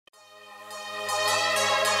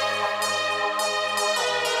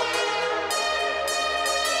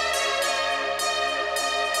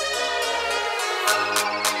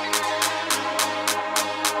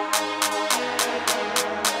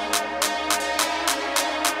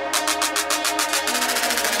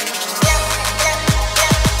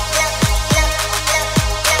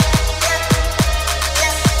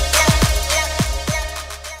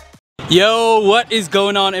Yo, what is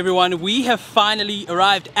going on, everyone? We have finally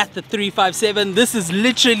arrived at the 357. This is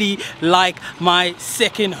literally like my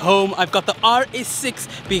second home. I've got the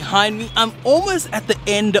RS6 behind me. I'm almost at the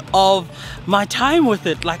end of my time with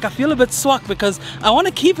it. Like, I feel a bit swag because I want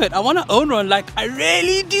to keep it. I want to own one. Like, I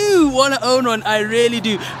really do want to own one. I really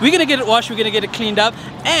do. We're gonna get it washed, we're gonna get it cleaned up,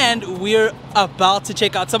 and we're about to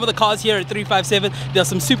check out some of the cars here at 357. There's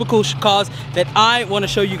some super cool cars that I want to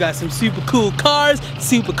show you guys. Some super cool cars,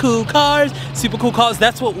 super cool cars.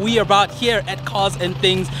 That's what we are about here at Cars and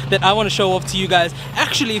Things, that I want to show off to you guys.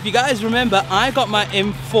 Actually, if you guys remember, I got my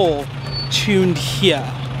M4 tuned here.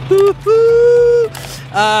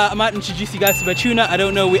 I might introduce you guys to my tuner. I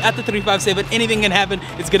don't know. We're at the 357. Anything can happen.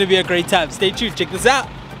 It's gonna be a great time. Stay tuned. Check this out.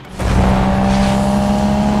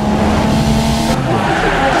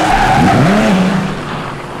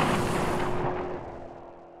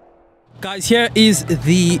 Guys, here is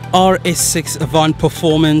the RS6 Avant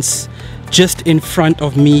Performance just in front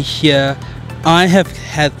of me here. I have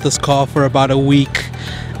had this car for about a week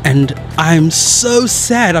and I'm so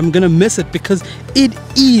sad I'm gonna miss it because it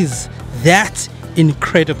is that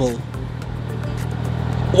incredible.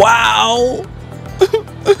 Wow.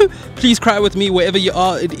 Please cry with me wherever you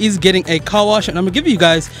are. It is getting a car wash, and I'm gonna give you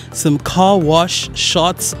guys some car wash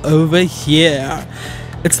shots over here.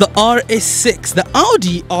 It's the RS6, the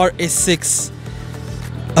Audi RS6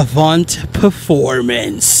 Avant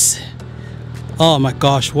Performance. Oh my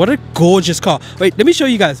gosh, what a gorgeous car. Wait, let me show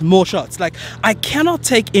you guys more shots. Like, I cannot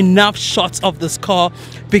take enough shots of this car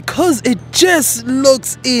because it just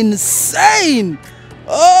looks insane.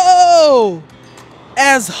 Oh,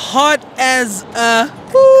 as hot as a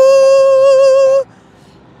woo.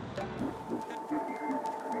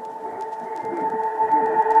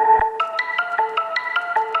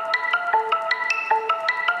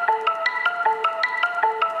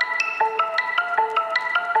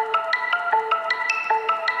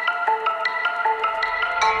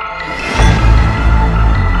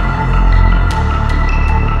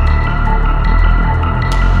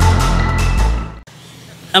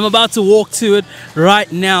 I'm about to walk to it right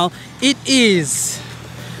now. It is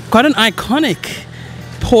quite an iconic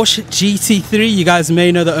Porsche GT3. You guys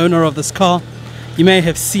may know the owner of this car. You may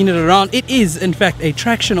have seen it around. It is, in fact, a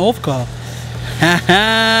traction off car.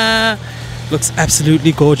 Looks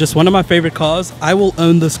absolutely gorgeous. One of my favorite cars. I will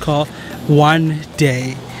own this car one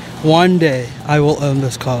day. One day I will own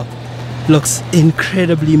this car. Looks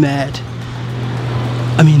incredibly mad.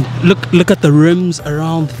 I mean, look at the rims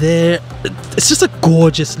around there. It's just a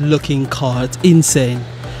gorgeous looking car. It's insane.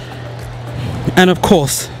 And of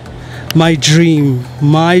course, my dream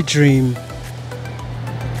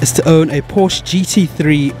is to own a Porsche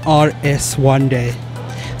GT3 RS one day.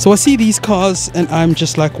 So I see these cars and I'm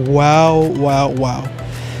just like, wow, wow, wow.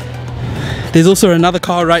 There's also another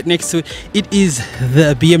car right next to it. It is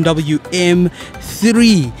the BMW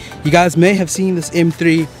M3. You guys may have seen this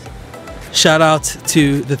M3. Shout out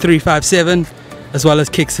to the 357 as well as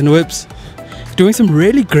Kicks and Whips, doing some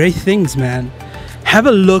really great things, man. Have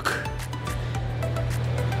a look.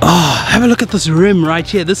 Oh, have a look at this rim right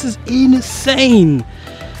here. This is insane.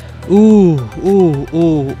 Ooh, ooh,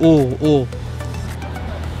 ooh, ooh, ooh.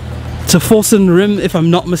 It's a Forsen rim, if I'm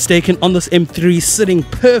not mistaken, on this M3,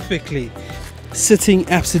 sitting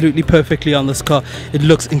absolutely perfectly on this car. It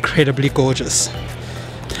looks incredibly gorgeous.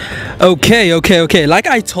 Okay, like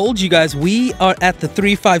I told you guys, we are at the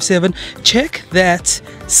 357. Check that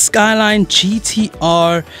Skyline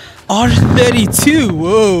GTR R32.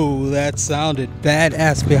 Whoa, that sounded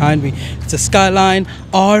badass behind me. It's a Skyline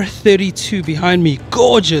R32 behind me.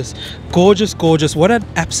 Gorgeous, gorgeous, gorgeous. What an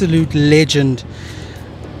absolute legend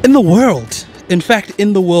in the world. In fact,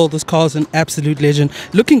 in the world, this car is an absolute legend.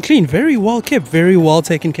 Looking clean, very well kept, very well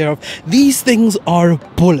taken care of. These things are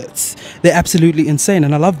bullets. They're absolutely insane.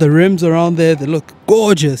 And I love the rims around there. They look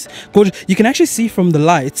gorgeous. Gorgeous. You can actually see from the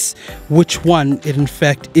lights which one it in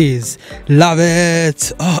fact is. Love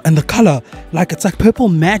it. Oh, and the color, like, it's like purple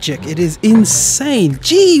magic. It is insane.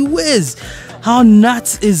 Gee whiz. How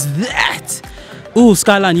nuts is that? Ooh,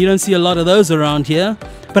 Skyline, you don't see a lot of those around here.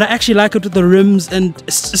 But I actually like it with the rims, and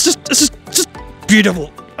it's just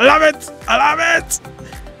beautiful. I love it. I love it.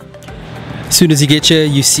 As soon as you get here,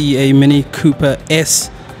 you see a Mini Cooper S.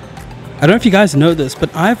 I don't know if you guys know this,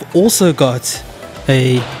 but I've also got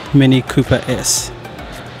a Mini Cooper S.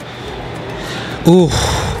 Ooh,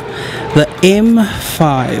 the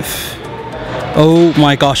M5. Oh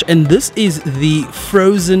my gosh, and this is the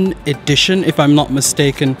Frozen edition, if I'm not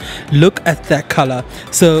mistaken. Look at that color.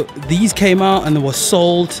 So these came out and they were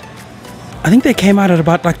sold, I think they came out at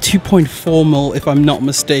about like 2.4 mil, if I'm not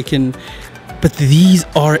mistaken. but these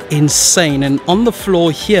are insane. And on the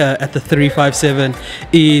floor here at the 357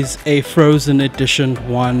 is a Frozen Edition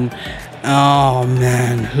one. Oh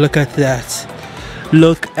man, look at that.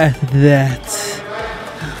 Look at that.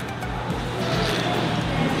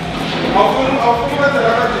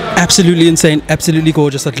 Absolutely insane, absolutely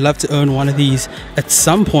gorgeous. I'd love to own one of these at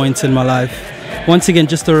some point in my life. Once again,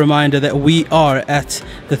 just a reminder that we are at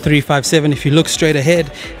the 357. If you look straight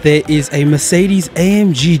ahead, there is a Mercedes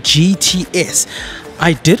AMG GTS.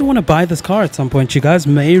 I did want to buy this car at some point. You guys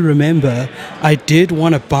may remember I did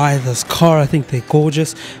want to buy this car. I think they're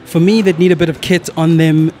gorgeous. For me, they'd need a bit of kit on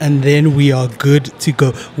them, and then we are good to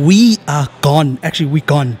go. We are gone. Actually, we're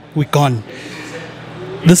gone.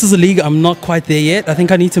 This is a league I'm not quite there yet. I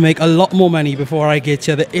think I need to make a lot more money before I get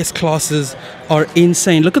here. The S-classes are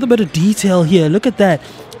insane. Look at the bit of detail here. Look at that.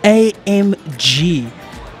 AMG.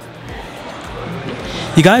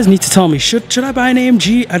 You guys need to tell me, should I buy an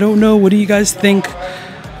AMG? I don't know. What do you guys think?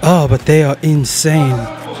 Oh, but they are insane.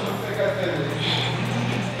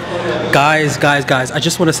 Guys, I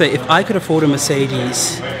just want to say, if I could afford a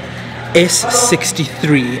Mercedes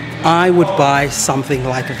S63, I would buy something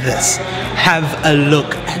like this. Have a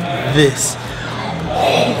look at this.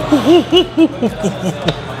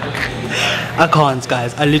 I can't,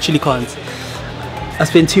 guys. I literally can't. I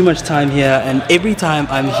spend too much time here, and every time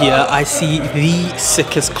I'm here I see the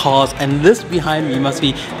sickest cars, and this behind me must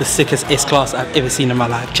be the sickest S-Class I've ever seen in my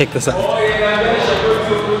life. Check this out.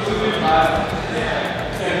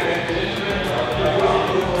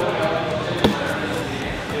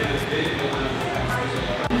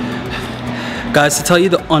 Guys, to tell you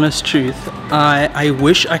the honest truth, I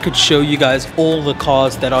wish I could show you guys all the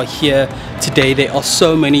cars that are here today. There are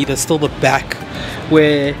so many. There's still the back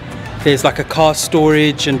where there's like a car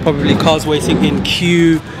storage and probably cars waiting in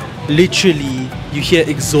queue. Literally, you hear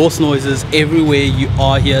exhaust noises everywhere you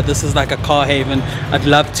are here. This is like a car haven. I'd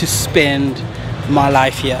love to spend my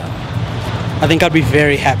life here. I think I'd be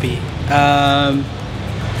very happy.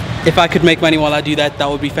 If I could make money while I do that, that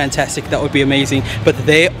would be fantastic. That would be amazing. But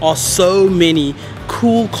there are so many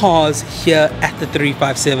cool cars here at the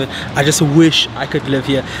 357. I just wish I could live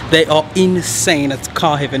here. They are insane. It's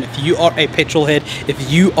car heaven. If you are a petrol head,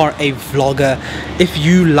 if you are a vlogger, if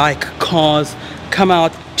you like cars, come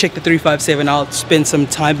out, check the 357 out, spend some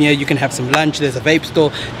time here. You can have some lunch. There's a vape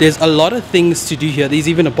store. There's a lot of things to do here. There's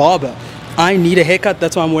even a barber. I need a haircut,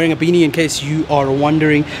 that's why I'm wearing a beanie, in case you are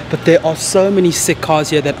wondering. But there are so many sick cars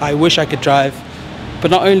here that I wish I could drive.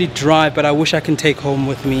 But not only drive, but I wish I can take home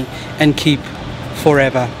with me and keep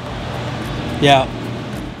forever. Yeah.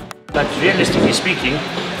 But realistically speaking,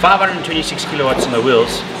 526 kilowatts on the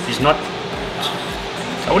wheels is not,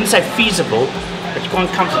 I wouldn't say feasible, but you can't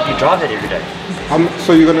comfortably drive that every day.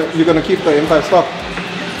 So you're gonna keep the M5 stock?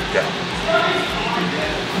 Yeah.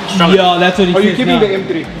 Yeah, that's what he says. Are you keeping the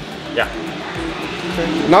M3? Yeah.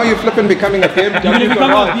 Now you're flipping becoming a BMW. You're gonna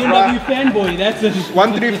become a BMW fanboy. That's it.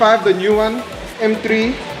 135, the new one,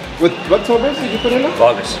 M3 with what turbos did you put in it?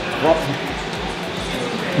 Vargas.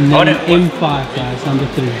 And then M5, guys, number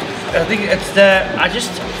 3. I think it's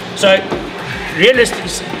so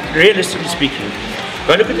realistically speaking,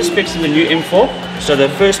 go look at the specs in the new M4. So the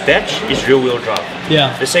first batch is rear wheel drive.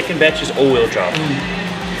 Yeah. The second batch is all wheel drive.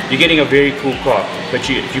 You're getting a very cool car, but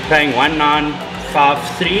you're paying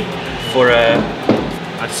 1953 for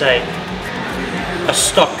I'd say a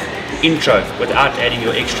stock intro without adding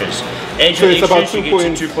your extras. Add your extras, you get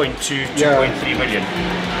to 2.2, 2.3 million.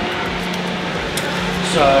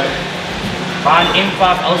 So buy an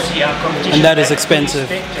M5 LCR competition, and that is expensive.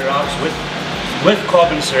 With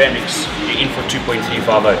carbon ceramics, you're in for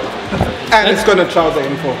 2.350. And it's gonna charge the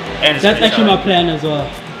M4. That's actually my plan as well.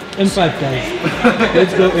 M5 guys.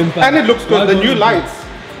 Let's go M5. And it looks good. The new lights.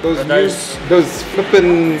 Those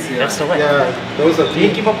flipping. That's the way. Yeah, those are. Do you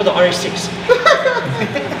keep up with the RS6?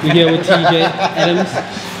 We're here with TJ Adams.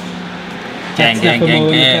 Gang.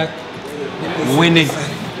 Winning.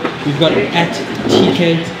 We've got at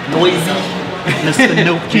TK. Noisy. Mr.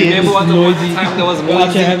 No Kid. Remember what Noisy. There was We're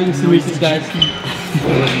out here having some reasons, guys.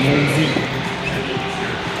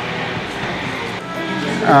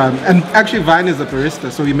 And actually Vine is a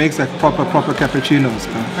barista, so he makes like proper cappuccinos.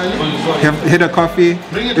 Hit a coffee.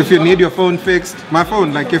 If you need your phone fixed, my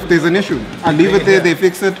phone, like if there's an issue, I leave it there, they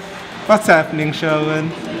fix it. What's happening,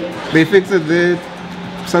 Sherwin? They fix it there,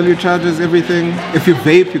 sell you charges, everything. If you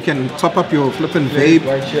vape, you can top up your flipping vape.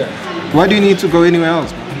 Why do you need to go anywhere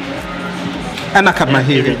else? And I cut my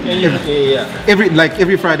hair.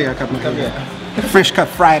 Every Friday I cut my hair. Fresh cut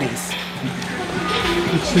Fridays.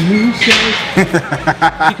 TK,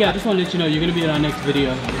 I just want to let you know you're going to be in our next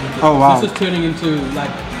video. Oh wow. This is turning into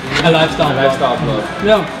like a lifestyle vlog.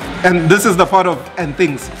 Yeah. And this is the part of and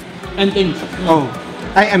things. And things. Oh,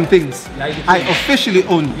 I am things. I officially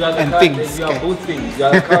own You are the and cars, things. You are both things. You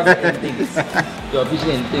are the cars and things. You are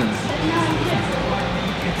officially and things.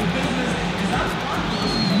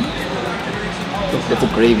 Look, that's a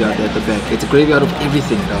graveyard there at the back. It's a graveyard of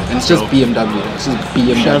everything, dog. And it's just BMW, dog. It's just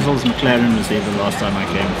BMW. Shazzle's McLaren was there the last time I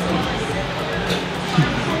came.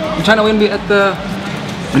 In China, when we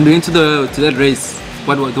went to that race,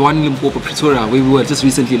 the one in Limpopo, Pretoria, where we were just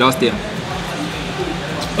recently last year.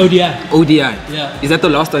 ODI. ODI. Yeah. Is that the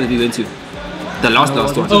last one that we went to? The last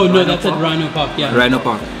one. Oh no, that's at Rhino Park. Yeah. Rhino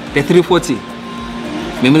Park. The 340.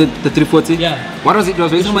 Remember the 340? Yeah. What was it? It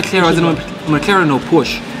was a McLaren. Was it a McLaren or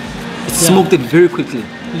Porsche? It smoked it very quickly.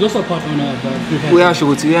 He's also a part owner of Yeah,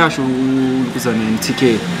 sure. TK.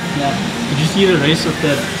 Yeah. Did you see the race of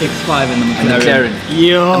that X5 and the McLaren?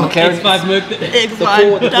 Yo. McLaren. X5 milked the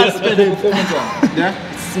The performance one. Yeah.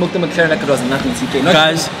 Smoked the McLaren like it was nothing. TK. Not,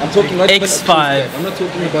 Guys, I'm talking not X5. I'm not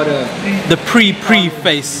talking about the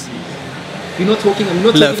pre-face. I'm not talking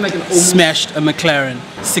Left like an almost. smashed a McLaren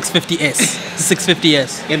 650S.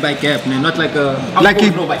 650S. And by gap, man, not like a. Like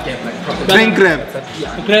it- no, by gap, like proper. Train grab.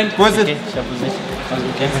 Yeah, McLaren. Was it?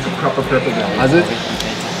 like a proper gap. Was it?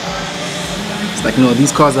 It's like, no,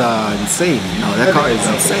 these cars are insane. No, that car is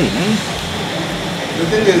insane, eh? The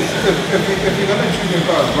thing is, if you're gonna choose your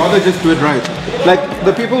car, rather just do it right. Like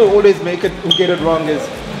the people who always who get it wrong is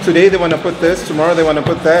today they want to put this, tomorrow they want to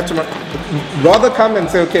put that. Rather come and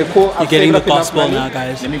say, okay, cool. You're getting the gospel now,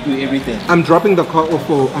 guys. Let me do everything. I'm dropping the car off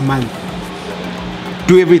for a month.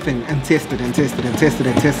 Do everything and test it and test it and test it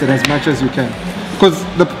and test it as much as you can. Because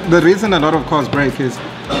the reason a lot of cars break is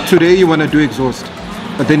today you want to do exhaust,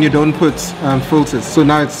 but then you don't put filters. So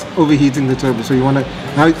now it's overheating the turbo. So you want to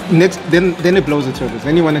then it blows the turbos.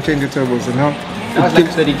 Then you want to change the turbos, and now That was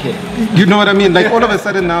like 30K. you know what I mean? Like all of a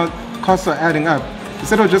sudden now costs are adding up.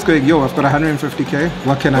 Instead of just going, yo, I've got 150K.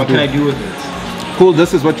 What can I do? What can I do with it? Cool,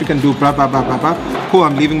 this is what you can do, blah, blah, blah, blah, blah. Cool,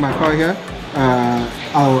 I'm leaving my car here.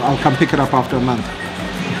 I'll come pick it up after a month.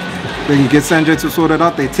 Then you get Sanjay to sort it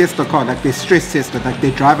out. They test the car, like they stress test it. Like they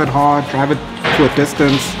drive it hard, drive it to a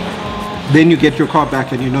distance. Then you get your car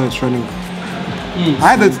back and you know it's running.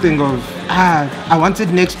 I had this thing of, I want it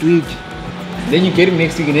next week. Then you get it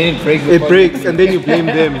next week and then it breaks. It breaks and then you blame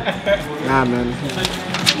them. Nah, man.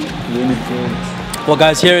 Well,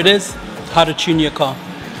 guys, here it is. How to tune your car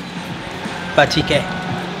by TK.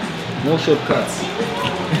 No shortcuts.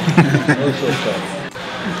 No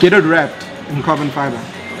shortcuts. Get it wrapped in carbon fiber.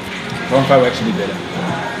 Carbon fiber actually better.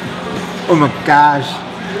 Oh my gosh.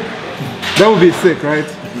 That would be sick, right?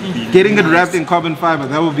 Getting it wrapped in carbon fiber,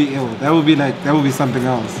 that would be ill. That would be something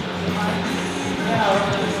else.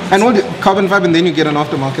 And all the carbon fiber, and then you get an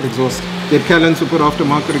aftermarket exhaust. Get Callan to put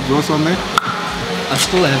aftermarket exhaust on there. I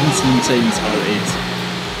still haven't seen Satan's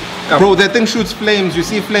R8. Bro, that thing shoots flames. You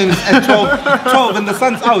see flames at 12 and the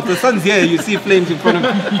sun's out. The sun's here. You see flames in front of me.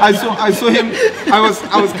 I saw him. I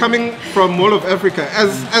was coming from Mall of Africa.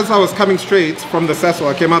 As I was coming straight from the Sasso,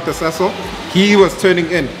 I came out the Sasso. He was turning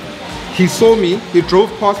in. He saw me. He drove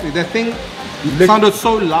past me. That thing sounded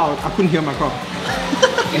so loud. I couldn't hear my car.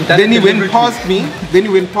 Then he went past me.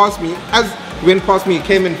 As he went past me, he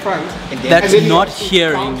came in front. That's And then not he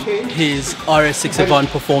hearing changed. his RS6 Avant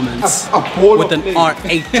performance A ball with of an flames.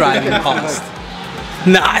 R8 driving past.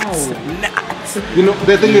 Nuts! Nuts! You know,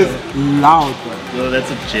 the thing is loud, bro. Well,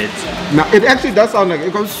 that's a jet. Now, it actually does sound like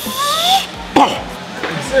it goes.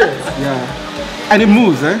 Yeah. And it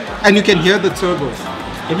moves, eh? And you can hear the turbos.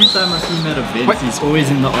 Every time I see him at events, he's always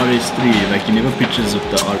in the RS3. Like, you never pictures of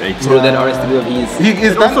the R8. Bro, that RS3 of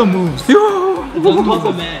his. It also moves. Those cars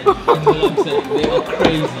are mad. You know what I'm saying? They are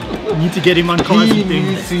crazy. You need to get him on cars He and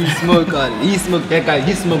things. needs to smoke on. He smoked that guy.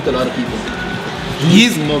 He smoked a lot of people.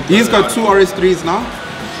 He's got 2 RS3s now.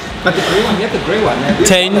 But the grey one, he had the grey one, man.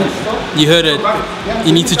 Tane, you heard it.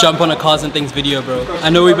 You need to jump on a Cars and Things video, bro. I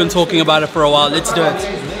know we've been talking about it for a while. Let's do it.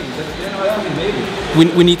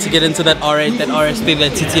 We need to get into that R8, that RS3,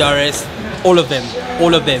 that TTRS. All of them.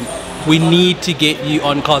 All of them. We need to get you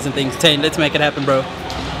on Cars and Things. Tane, let's make it happen, bro.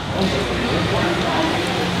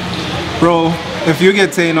 Bro, if you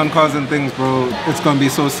get Tane on Cars and Things, bro, it's gonna be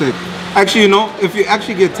so sick. Actually, you know, if you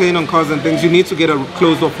actually get Tane on Cars and Things, you need to get a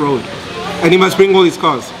closed off road. And he must bring all his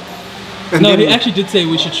cars. And No, then he actually did say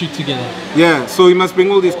we should shoot together. yeah, so he must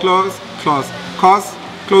bring all these cars,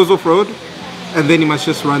 closed off road, and then he must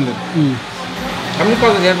just run them. How many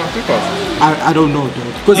cars does he have now? 2 cars? I don't know,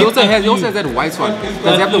 dude. Because he also has that white one.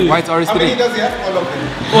 Does he have the white RS3? does he have?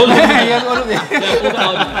 All of them. He has all of them.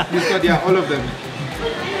 He's got, yeah, all of them.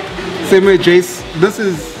 Same way Jace, this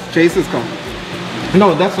is Jace's car.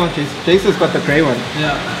 No, that's not Jace. Jace has got the grey one.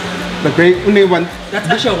 Yeah. The great only one. That's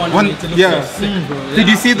actually one One, to look yeah. so sick, bro. Did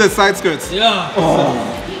you see the side skirts? Yeah.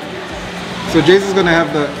 So Jace is gonna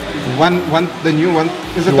have the the new one.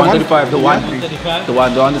 Is it The the 135, the one. 135. The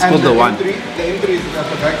one that's And called the one. M3, the M3 is at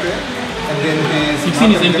the back there. And then there's... You've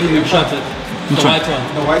seen his M3, we've shot it. The Which one? white one.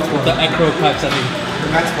 The white one. The acro pipes, I think. The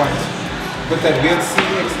max white. With that weird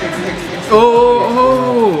CXXXX.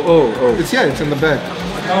 Oh. It's here, it's in the back.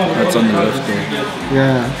 That's on the left there.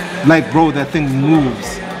 Yeah. Like bro, that thing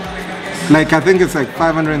moves. Like I think it's like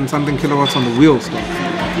 500 and something kilowatts on the wheels though.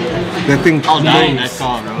 That thing I'll die in that moves.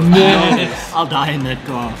 car, bro. Yes. I'll die in that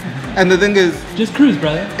car. And the thing is, Just cruise,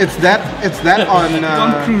 brother. it's that on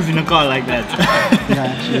Don't cruise in a car like that. Do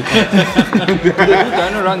they do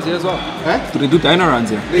dyno runs here as well? Huh? Do they do dyno runs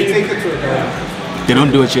here? They take it to a They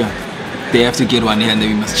don't do it here. They have to get one here and then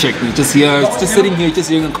we must check. We're just here, it's just sitting here, just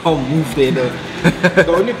hearing a car move there. The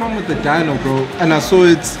only problem with the dyno, bro, and I saw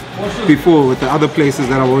it before with the other places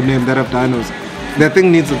that I won't name that have dynos, that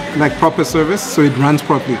thing needs like proper service so it runs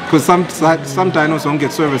properly. Because some dynos don't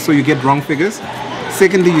get service, so you get wrong figures.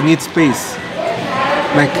 Secondly, you need space.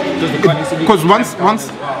 Like, because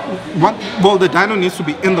well, the dyno needs to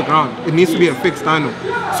be in the ground. It needs to be a fixed dyno.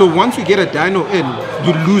 So once you get a dyno in,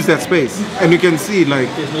 you lose that space. And you can see, like,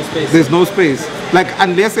 there's no space. Like,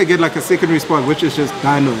 unless they get like a secondary spot, which is just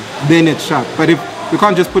dyno, then it's sharp. But if you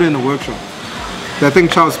can't just put it in a workshop, that thing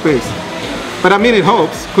chows space. But I mean, it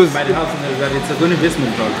helps because But it helps in that it's a good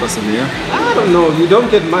investment, possibly, yeah? I don't know, you don't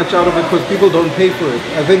get much out of it because people don't pay for it.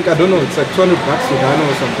 I think, I don't know, it's like 200 bucks a dyno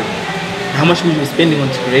or something. How much would you be spending on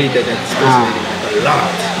to create that? That's a lot.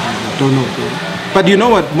 I don't know, bro. But you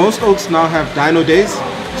know what? Most oaks now have dyno days.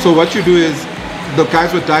 So what you do is the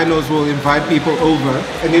guys with dynos will invite people over,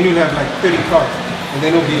 and then you'll have like 30 cars, and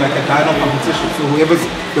then it'll be like a dyno competition. So whoever's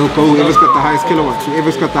got the highest kilowatts,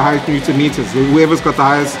 whoever's got the highest newton meters, whoever's got the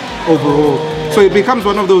highest overall. So it becomes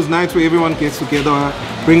one of those nights where everyone gets together,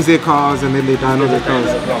 brings their cars, and then they dyno their cars.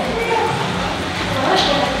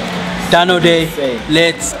 Dyno day.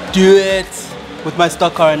 Let's do it. With my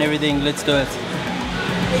stock car and everything, let's do it.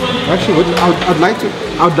 Actually, I'd like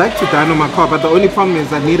to dyno my car, but the only problem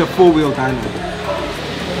is I need a 4-wheel dyno.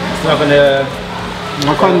 It's not gonna...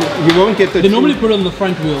 I can't, you won't get the... They normally put it on the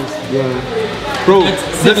front wheels. Yeah. Bro,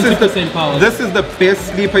 That's this is 70% power. This is the best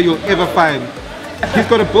sleeper you'll ever find. He's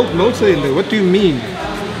got a built motor in there. What do you mean?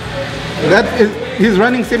 He's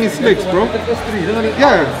running semi-slicks, bro.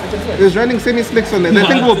 Yeah, he's running semi-slicks on there. That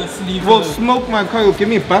thing will smoke my car. It'll give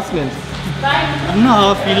me bus lens. I don't know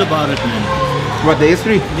how I feel about it, man. What, the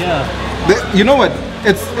S3? Yeah. You know what?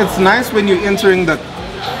 It's nice when you're entering the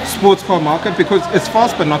sports car market because it's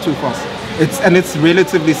fast but not too fast. It's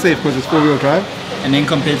relatively safe because it's 4-wheel drive. And then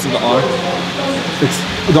compared to the R?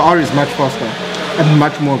 The R is much faster and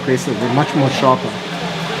much more aggressive and much more sharper.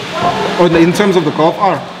 Oh, in terms of the Golf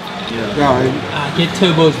R? Yeah. Get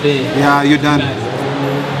turbos there. Yeah, you're done.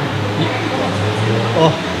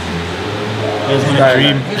 Oh. That's my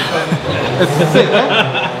dream. It's sick,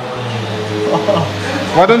 huh?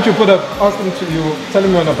 Why don't you ask him to you, tell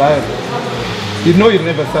him you want to buy it? You know you'd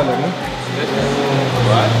never sell it, no?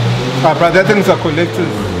 What? Ah, bro, that thing's a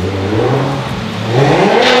collector's.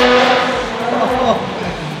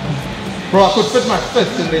 Bro, I could fit my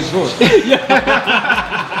fist in this road.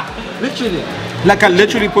 Literally. Like I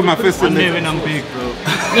literally put my fist in there. One day when I'm big, bro.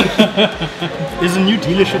 There's a new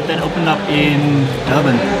dealership that opened up in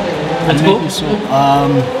Durban. That's cool.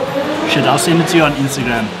 Shit, I'll send it to you on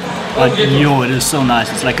Instagram. But yo, it is so nice.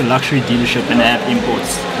 It's like a luxury dealership and they have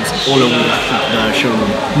imports. It's all over the showroom.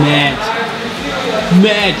 Mad.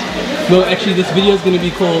 No, actually this video is going to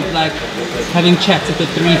be called like having chats at the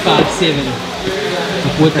 357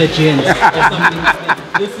 with the gents or something.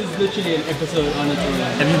 This is literally an episode on its own.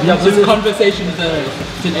 This conversation is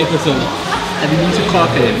an episode. Have you been to Car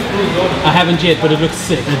Cave? I haven't yet, but it looks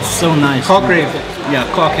sick. It's so nice. Car Cave. Yeah,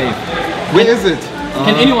 Car Cave. Where is it?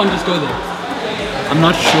 Can anyone just go there? I'm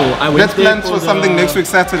not sure. I went Let's there plan for something next week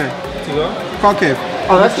Saturday. To go? Car Cave.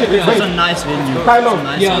 Oh, that's it. It's a nice venue. Kind of. It's a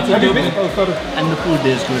nice Yeah, it's a Have you dope been? venue. Oh, sorry. And the food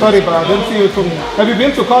there is good. Sorry, but I didn't see you from. Have you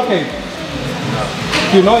been to Car Cave? No.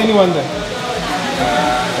 Do you know anyone there?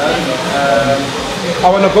 I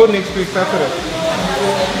want to go next week Saturday.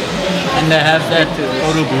 And they have that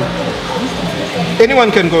photo booth.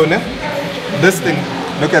 Anyone can go, ne? This thing.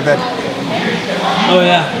 Look at that. Oh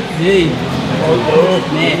yeah. Hey.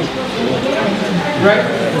 Man.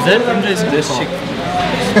 Is that MJ's this chick?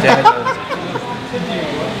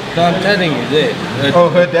 No, I'm telling you, there. Oh,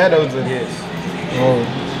 her dad owns it. Yes. Oh,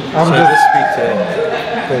 I'm So just. just speak to him.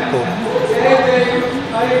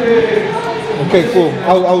 Okay, cool.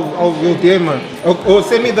 We'll DM her. Or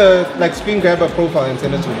send me the like screen grabber profile and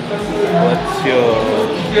send it to me. What's your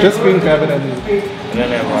Just screen grab it and I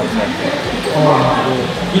don't have WhatsApp.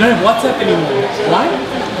 You don't have WhatsApp anymore. Why?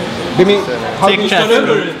 Give me how do you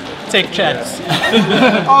Take chats.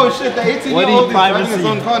 Oh shit, the 18-year-old is driving his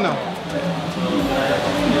own car now.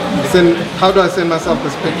 How do I send myself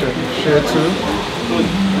this picture? Share to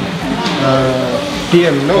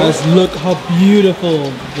DM, no. Guys, look how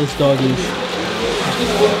beautiful this dog is.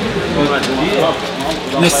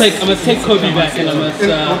 I must take Kobe back and I must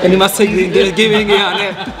And you must take the giving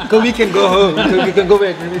Kobe can go home. Kobe can go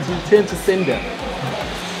back and return to sender.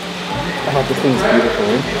 Oh, this thing's beautiful.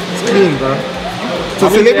 It's clean, bro. It's a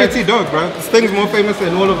celebrity dog, bro. This thing's more famous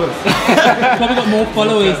than all of us. probably got more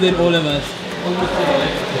followers than all of us.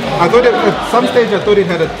 I thought at some stage I thought it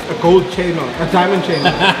had a gold chain on, a diamond chain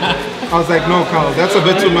on. I was like, no, Carl, that's a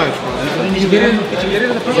bit too much, bro. Did you get it?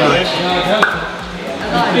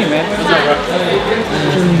 Hey, man.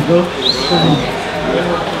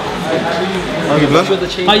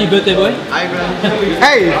 How your birthday, boy?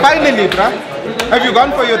 Hey, finally, bro. Have you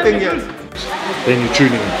gone for your thing yet? Then you're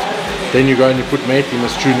tuning it. Then you go and you put mate, you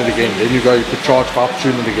must tune it again. Then you go, you put charge pop,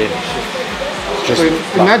 tune it again. It's just So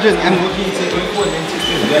imagine, and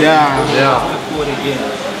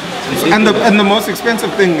and the most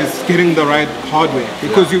expensive thing is getting the right hardware,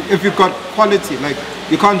 because if you've got quality, like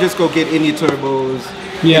you can't just go get any turbos.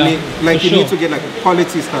 Yeah, you need to get like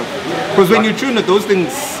quality stuff, because when you tune it, those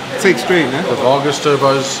things take strain. the Vargas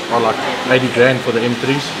turbos are like 80 grand for the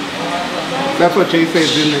M3s. That's what Jay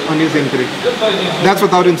says on his M3. That's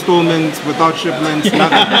without installments, without shipments,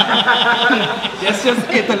 nothing. That's just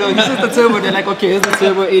it alone. This is the turbo. They're like, okay, here's the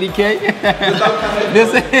turbo 80K.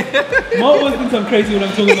 Mo always thinks I'm crazy when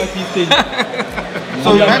I'm talking about these things.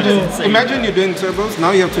 So imagine you're doing turbos,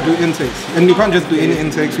 now you have to do intakes. And you can't just do any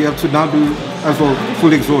intakes, you have to now do as well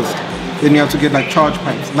full exhaust. Then you have to get like charge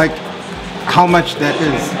pipes. Like how much that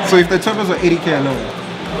is. So if the turbos are 80K alone.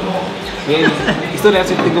 You still have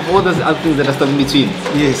to think of all those other things that are stuck in between.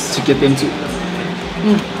 Yes. To get them to.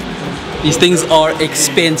 These things are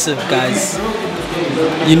expensive, guys.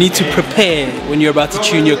 You need to prepare when you're about to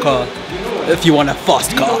tune your car if you want a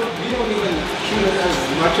fast car. As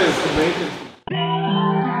much as the maintenance.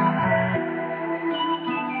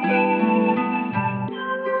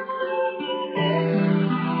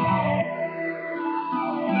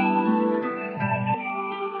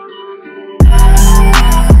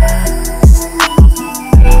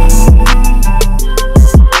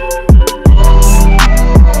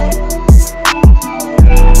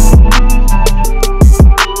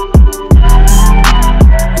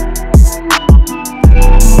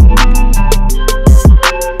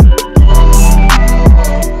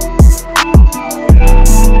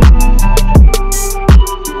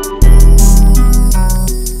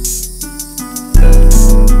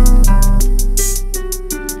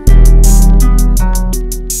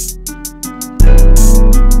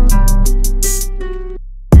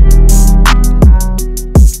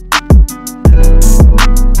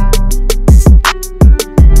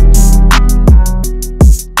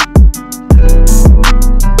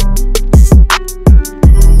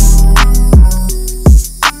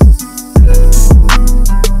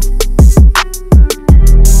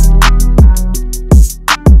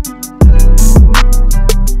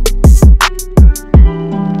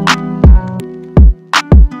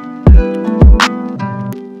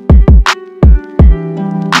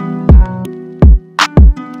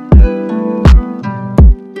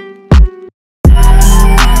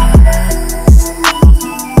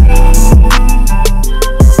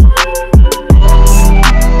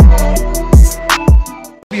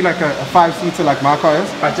 Like a 5-seater like my car is,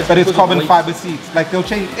 but it's carbon fiber seats. Like they'll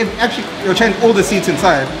change all the seats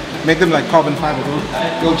inside, make them like carbon fiber.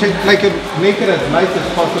 They'll change, like make it as light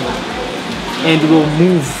as possible. And will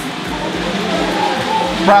move.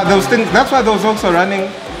 Bruh, those things, that's why those also running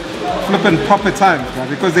flipping proper tires, bruh,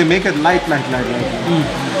 because they make it light.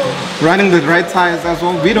 Running the right tires as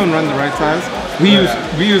well. We don't run the right tires.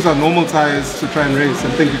 We use our normal tires to try and race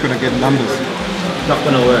and think we're gonna get numbers. Not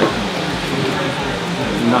gonna work.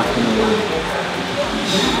 Not gonna work.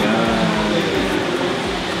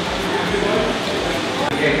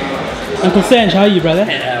 Uncle Sanj, how are you, brother? I'm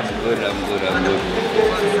good.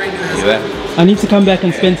 You are? I need to come back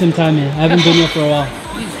and spend some time here. I haven't been here for a while.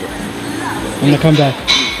 I'm gonna come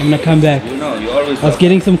back. You know, you always I was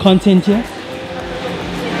getting some content here.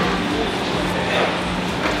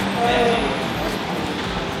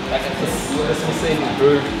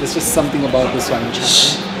 There's just something about this one.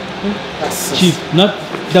 Chief, not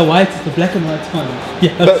the white, the black and white one.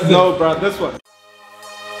 Yeah. But no, bro, this one.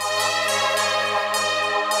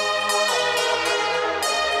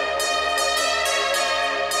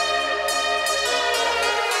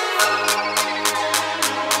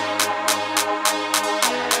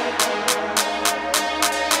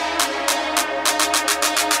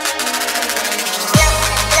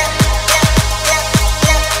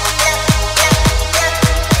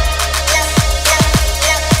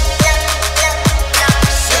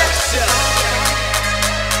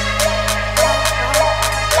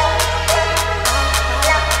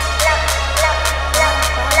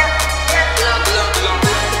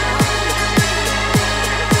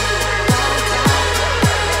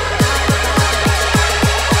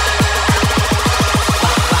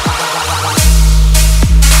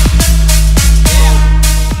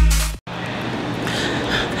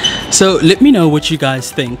 So let me know what you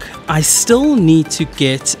guys think. I still need to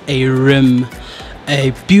get a rim,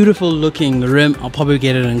 a beautiful looking rim. I'll probably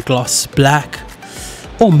get it in gloss black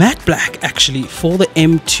or matte black actually for the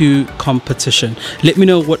M2 competition. Let me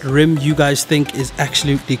know what rim you guys think is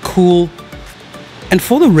absolutely cool. And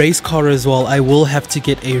for the race car as well, I will have to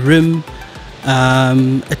get a rim.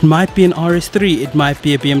 It might be an RS3, it might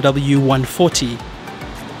be a BMW 140.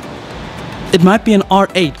 It might be an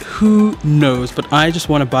R8, who knows, but I just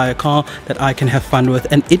want to buy a car that I can have fun with,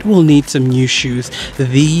 and it will need some new shoes.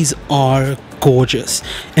 These are gorgeous.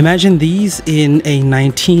 Imagine these in a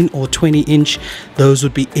 19 or 20 inch, those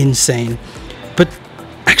would be insane. But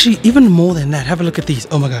actually even more than that, have a look at these.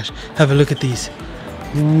 Oh my gosh, have a look at these.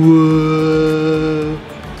 Whoa,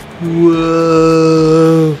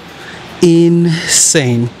 whoa,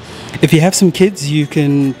 insane. If you have some kids, you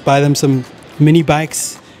can buy them some mini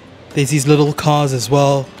bikes. There's these little cars as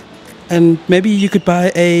well, and maybe you could buy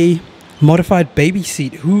a modified baby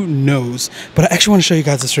seat, who knows. But I actually want to show you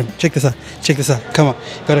guys this room. Check this out, check this out, come on,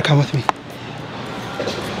 you gotta come with me.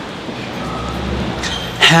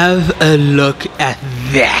 Have a look at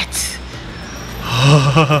that.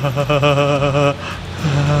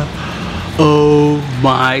 Oh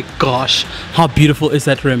my gosh, how beautiful is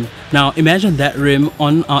that rim. Now imagine that rim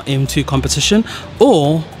on our M2 competition,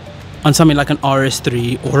 or on something like an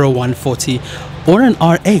RS3 or a 140 or an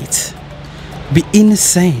R8. Be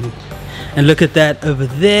insane. And look at that over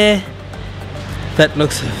there, that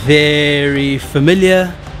looks very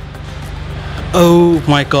familiar. Oh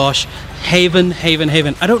my gosh, Haven.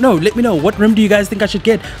 I don't know, let me know, what rim do you guys think I should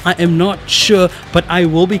get? I am not sure, but I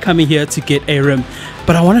will be coming here to get a rim.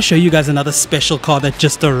 But I want to show you guys another special car that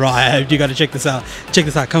just arrived. You got to check this out,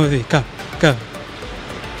 come with me, come.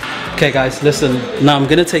 Okay guys, listen, now I'm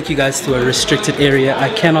gonna take you guys to a restricted area. I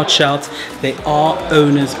cannot shout. There are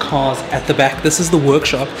owners' cars at the back. This is the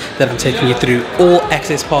workshop that I'm taking you through. All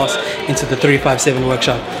access pass into the 357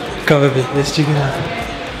 workshop. Come with me, let's check it out.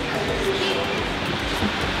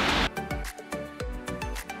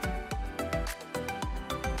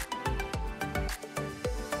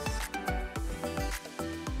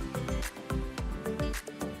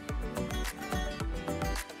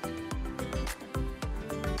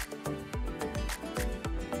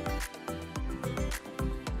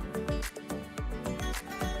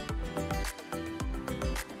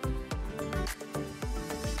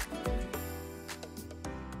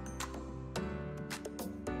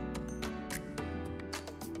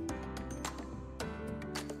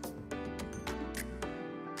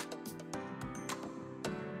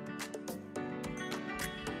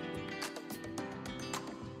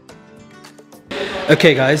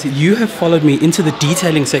 Okay guys, you have followed me into the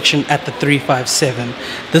detailing section at the 357.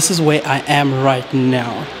 This is where I am right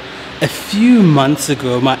now. A few months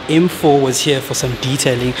ago, my M4 was here for some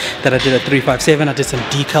detailing that I did at 357. I did some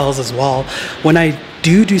decals as well. When I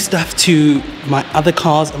do stuff to my other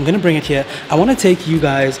cars, I'm gonna bring it here. I want to take you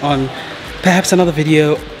guys on perhaps another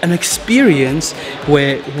video, an experience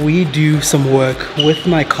where we do some work with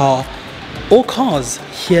my car or cars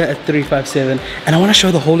here at 357, and I want to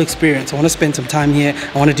show the whole experience. I want to spend some time here,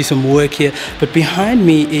 I want to do some work here. But behind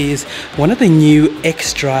me is one of the new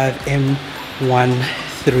X-Drive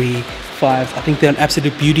M135. I think they're an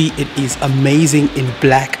absolute beauty. It is amazing in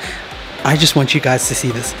black. I just want you guys to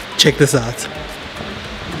see this. Check this out.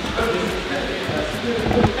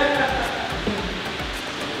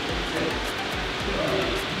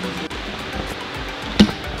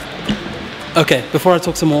 Okay, before I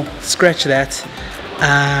talk some more, scratch that.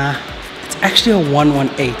 It's actually a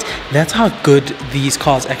 118. That's how good these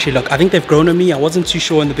cars actually look. I think they've grown on me. I wasn't too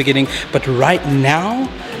sure in the beginning, but right now,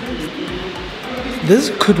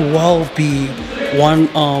 this could well be one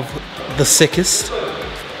of the sickest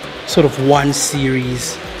sort of 1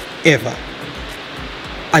 series ever.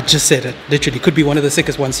 I just said it, literally, could be one of the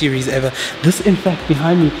sickest 1 series ever. This, in fact,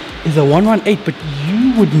 behind me is a 118, but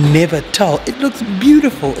you would never tell. It looks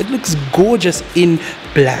beautiful, it looks gorgeous in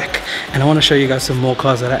black. And I want to show you guys some more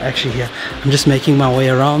cars that are actually here. I'm just making my way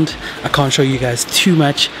around. I can't show you guys too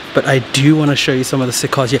much, but I do want to show you some of the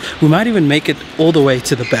sick cars here. We might even make it all the way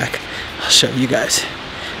to the back. I'll show you guys.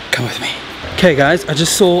 Come with me. Okay guys, I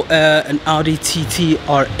just saw an Audi TT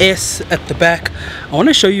RS at the back. I want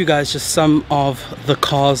to show you guys just some of the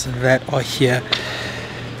cars that are here.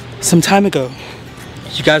 Some time ago,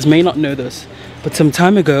 you guys may not know this, but some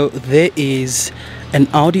time ago there is an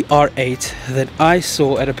Audi R8 that I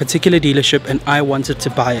saw at a particular dealership and I wanted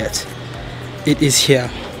to buy it. It is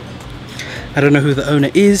here. I don't know who the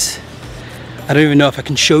owner is. I don't even know if I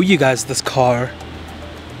can show you guys this car,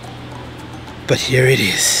 but here it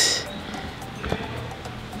is.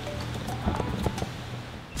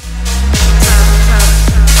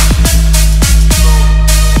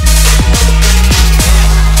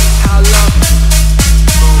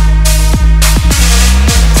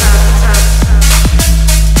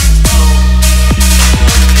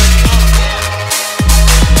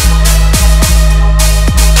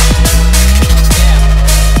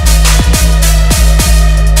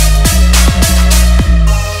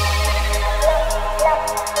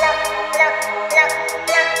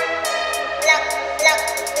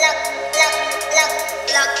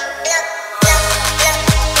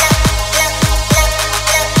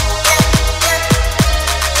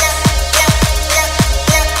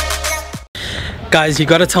 Guys, you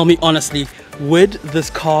gotta tell me honestly, would this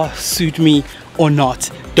car suit me or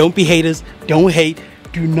not? Don't be haters, don't hate,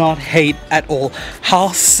 do not hate at all. How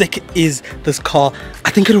sick is this car?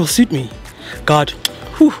 I think it will suit me. God,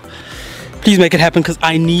 whew, please make it happen, because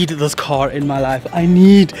I need this car in my life. I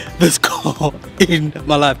need this car in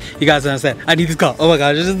my life. You guys understand? I need this car. Oh my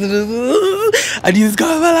gosh. I need this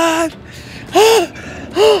car in my life.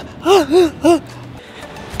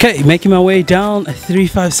 Okay, making my way down a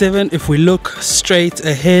 357. If we look straight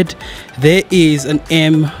ahead, there is an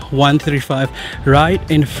M135 right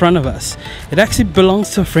in front of us. It actually belongs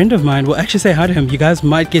to a friend of mine. We'll actually say hi to him. You guys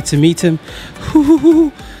might get to meet him.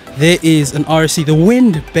 There is an RS3. The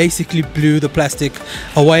wind basically blew the plastic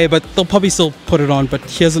away, but they'll probably still put it on. But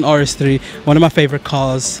here's an RS3, one of my favorite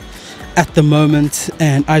cars at the moment,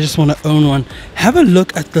 and I just want to own one. Have a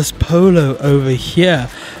look at this Polo over here.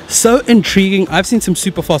 So intriguing. I've seen some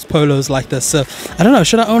super fast Polos like this, so I don't know,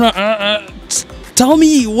 should I own a tell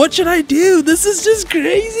me, what should I do? This is just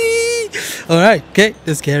crazy. All right, okay,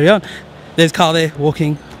 let's carry on. There's Carl there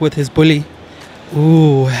walking with his bully.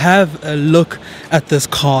 Ooh, have a look at this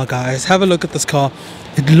car, guys. Have a look at this car.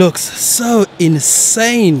 It looks so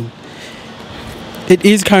insane. It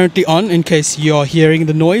is currently on, in case you're hearing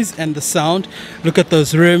the noise and the sound. Look at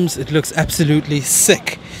those rims. It looks absolutely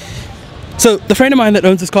sick. So the friend of mine that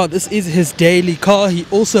owns this car, this is his daily car. He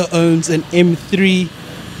also owns an M3.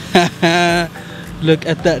 Look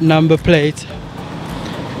at that number plate.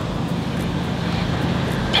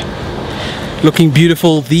 Looking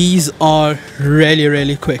beautiful. These are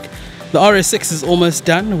really quick. The RS6 is almost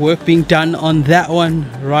done. Work being done on that one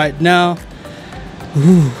right now.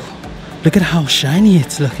 Ooh. Look at how shiny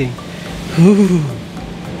it's looking. Ooh.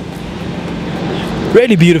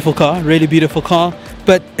 Really beautiful car, really beautiful car.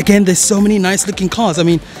 But again, there's so many nice looking cars. I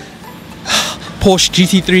mean, Porsche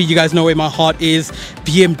GT3, you guys know where my heart is.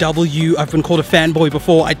 BMW, I've been called a fanboy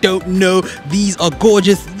before. I don't know. These are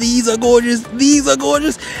gorgeous. These are gorgeous. These are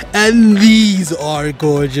gorgeous. And these are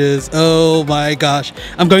gorgeous. Oh my gosh.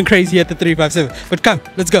 I'm going crazy at the 357. But come,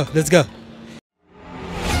 let's go. Let's go.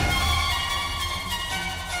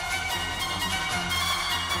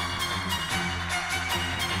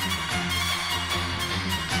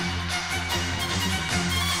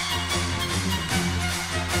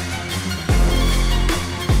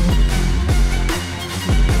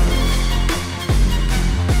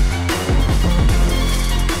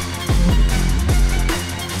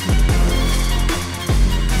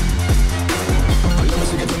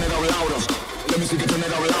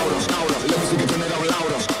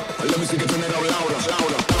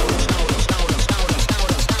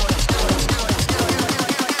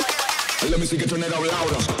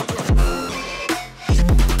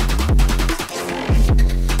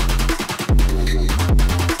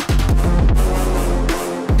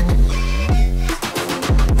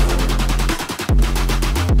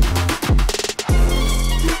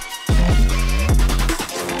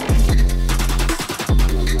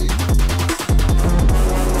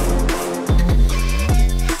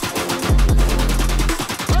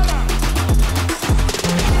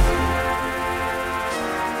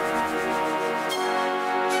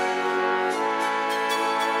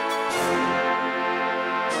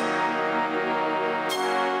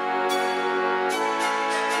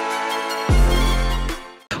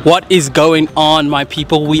 What is going on, my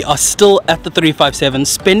people? We are still at the 357,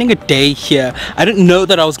 spending a day here. I didn't know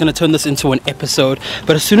that I was going to turn this into an episode,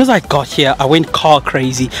 but as soon as I got here, I went car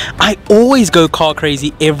crazy. I always go car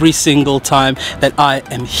crazy every single time that I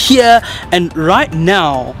am here, and right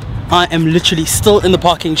now I am literally still in the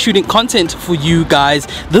parking shooting content for you guys.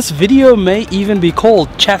 This video may even be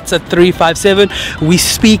called Chats at 357. We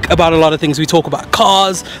speak about a lot of things. We talk about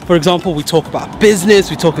cars, for example. We talk about business.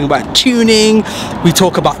 We're talking about tuning. We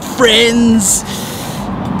talk about friends.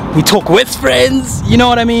 We talk with friends, you know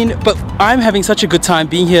what I mean? But I'm having such a good time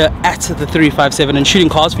being here at the 357 and shooting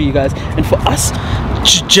cars for you guys, and for us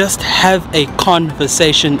to just have a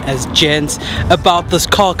conversation as gents about this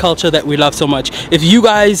car culture that we love so much. If you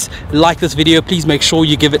guys like this video, please make sure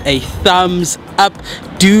you give it a thumbs up.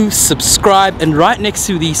 Do subscribe, and right next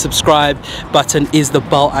to the subscribe button is the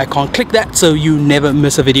bell icon. Click that so you never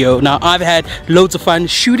miss a video. Now, I've had loads of fun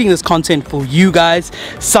shooting this content for you guys.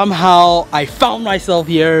 Somehow I found myself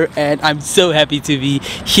here, and I'm so happy to be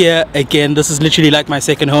here again. This is literally like my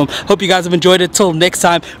second home. Hope you guys have enjoyed it. Till next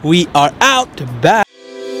time, we are out. Bye.